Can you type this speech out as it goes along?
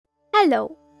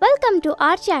Hello, welcome to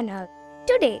our channel.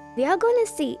 Today we are going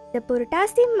to see the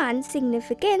Purattasi month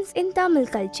significance in Tamil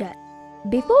culture.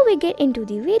 Before we get into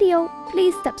the video,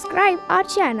 please subscribe our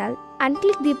channel and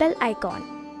click the bell icon.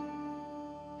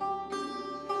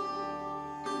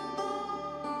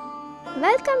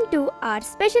 Welcome to our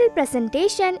special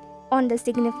presentation on the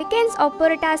significance of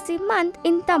Purattasi month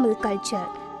in Tamil culture.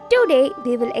 Today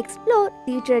we will explore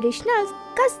the traditional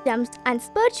customs and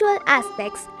spiritual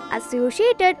aspects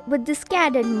associated with this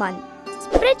sacred month.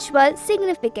 Spiritual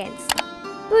significance.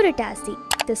 Purattasi,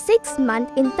 the sixth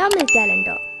month in Tamil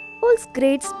calendar, holds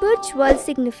great spiritual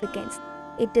significance.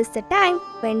 It is the time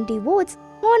when devotees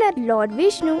honor Lord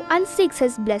Vishnu and seek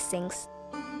his blessings.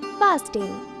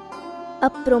 Fasting. A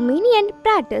prominent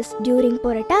practice during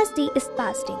Purattasi is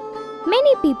fasting.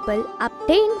 Many people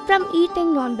abstain from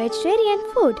eating non-vegetarian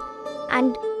food,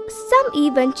 and some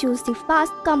even choose to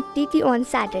fast completely on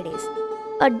Saturdays,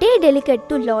 a day dedicated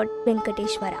to Lord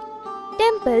Venkateshwara.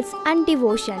 Temples and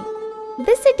devotion.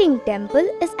 Visiting temple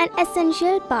is an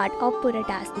essential part of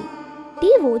Purattasi.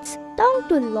 Devotees throng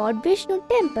to Lord Vishnu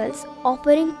temples,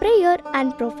 offering prayer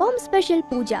and perform special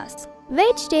pujas.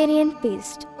 Vegetarian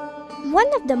feast.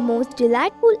 One of the most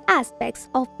delightful aspects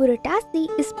of Purattasi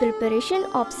is preparation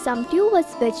of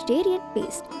sumptuous vegetarian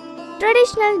feast.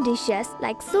 Traditional dishes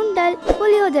like sundal,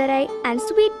 puliodarai and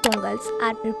sweet pongals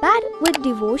are prepared with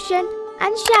devotion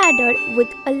and shared with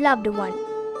a loved one.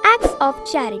 Acts of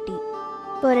charity.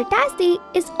 Purattasi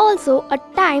is also a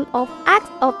time of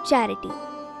acts of charity.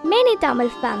 Many Tamil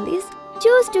families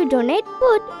choose to donate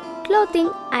food, clothing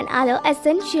and other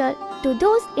essentials to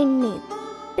those in need,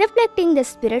 reflecting the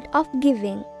spirit of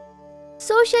giving.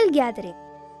 Social gathering.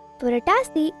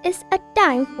 Purattasi is a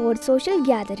time for social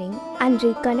gathering and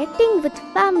reconnecting with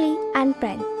family and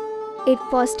friends. It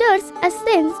fosters a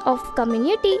sense of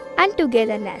community and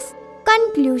togetherness.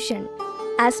 Conclusion.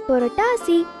 As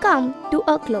Purattasi comes to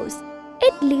a close,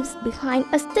 it leaves behind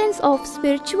a sense of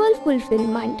spiritual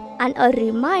fulfillment and a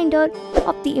reminder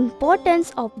of the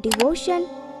importance of devotion,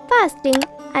 fasting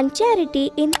and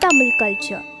charity in Tamil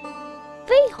culture.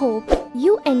 We hope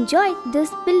you enjoyed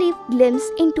this brief glimpse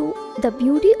into the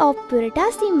beauty of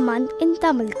Purattasi month in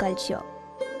Tamil culture.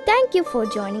 Thank you for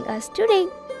joining us today.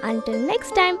 Until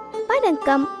next time,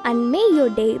 Vanakkam and may your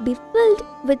day be filled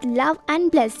with love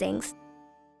and blessings.